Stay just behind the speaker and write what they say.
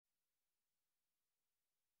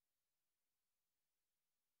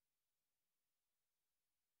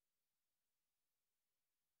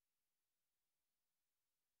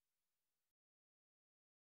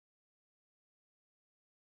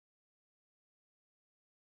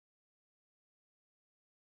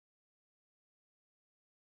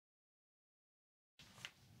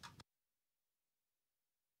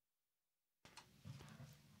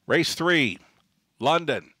Race 3,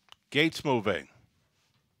 London, gates moving.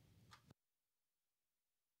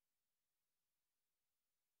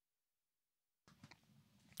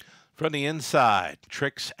 From the inside,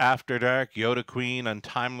 Tricks After Dark, Yoda Queen,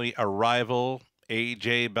 Untimely Arrival,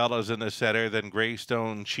 A.J. Bella's in the center, then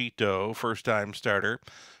Greystone Cheeto, first-time starter.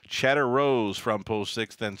 Cheddar Rose from post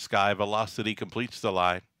 6, then Sky Velocity completes the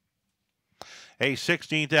line. A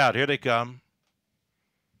 16th out, here they come.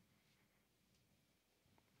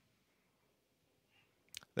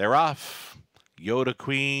 They're off. Yoda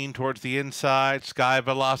Queen towards the inside. Sky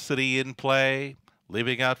Velocity in play.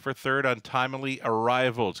 Leaving out for third, Untimely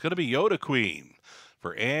Arrival. It's going to be Yoda Queen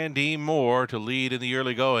for Andy Moore to lead in the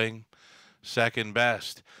early going. Second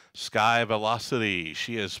best, Sky Velocity.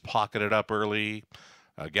 She has pocketed up early.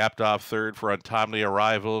 Gapped off third for Untimely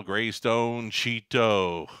Arrival. Greystone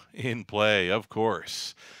Cheeto in play, of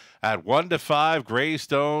course. At 1 to 5,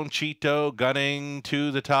 Greystone Cheeto gunning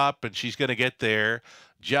to the top, and she's going to get there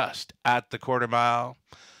just at the quarter mile.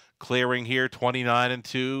 Clearing here, 29 and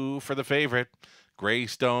 2 for the favorite,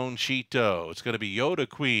 Greystone Cheeto. It's going to be Yoda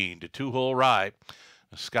Queen to two-hole ride.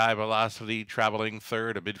 Sky Velocity traveling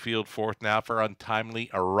third, a midfield fourth now for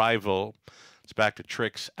Untimely Arrival. It's back to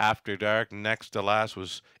Tricks After Dark. Next to last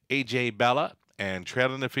was A.J. Bella, and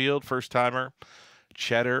trailing the field, first-timer,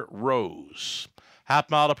 Cheddar Rose.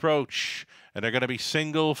 Half-mile approach, and they're going to be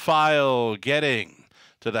single file getting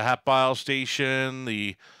to the half-mile station.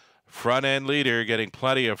 The front-end leader getting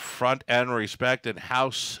plenty of front-end respect, and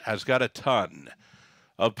House has got a ton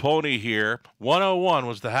of pony here. 101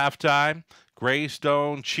 was the halftime.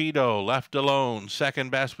 Greystone Cheeto left alone.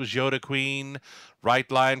 Second best was Yoda Queen. Right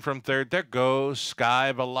line from third. There goes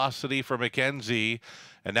Sky Velocity for McKenzie.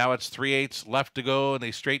 And now it's 3/8 left to go, and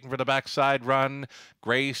they straighten for the backside run.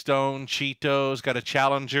 Greystone Cheeto's got a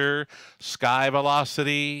challenger. Sky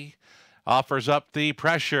Velocity offers up the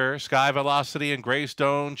pressure. Sky Velocity and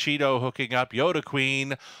Greystone Cheeto hooking up. Yoda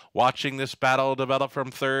Queen watching this battle develop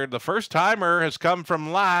from third. The first-timer has come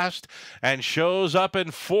from last and shows up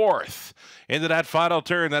in fourth into that final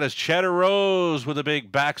turn. That is Cheddar Rose with a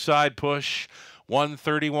big backside push.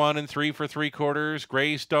 131 and 3 3/4.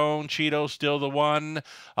 Greystone Cheeto still the one.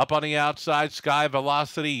 Up on the outside, Sky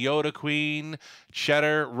Velocity, Yoda Queen,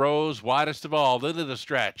 Cheddar Rose widest of all into the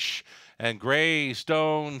stretch. And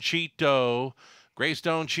Greystone Cheeto,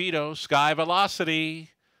 Sky Velocity,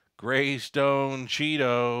 Greystone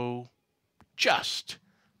Cheeto just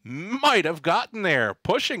might have gotten there.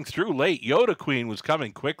 Pushing through late, Yoda Queen was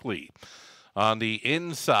coming quickly. On the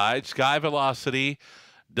inside, Sky Velocity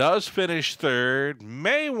does finish third.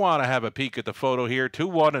 May want to have a peek at the photo here. 2,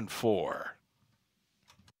 1, and 4.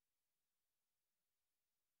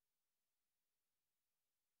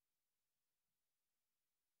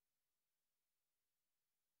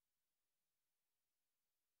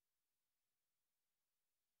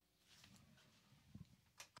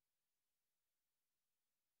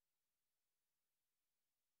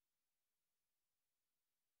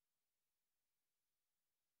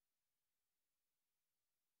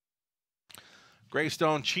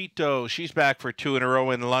 Greystone Cheeto, she's back for 2 in a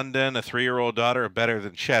row in London. A 3-year-old daughter of Better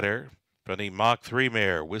Than Cheddar. From the Mach 3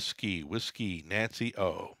 mare, Whiskey, Nancy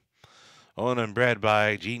O. Owned and bred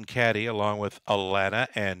by Gene Caddy along with Alana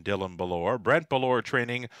and Dylan Ballore. Brent Ballore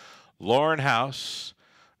training Lauren House.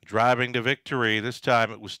 Driving to victory. This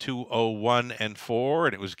time it was 2:01 and 4,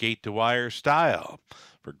 and it was gate to wire style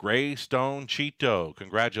for Greystone Cheeto.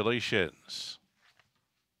 Congratulations.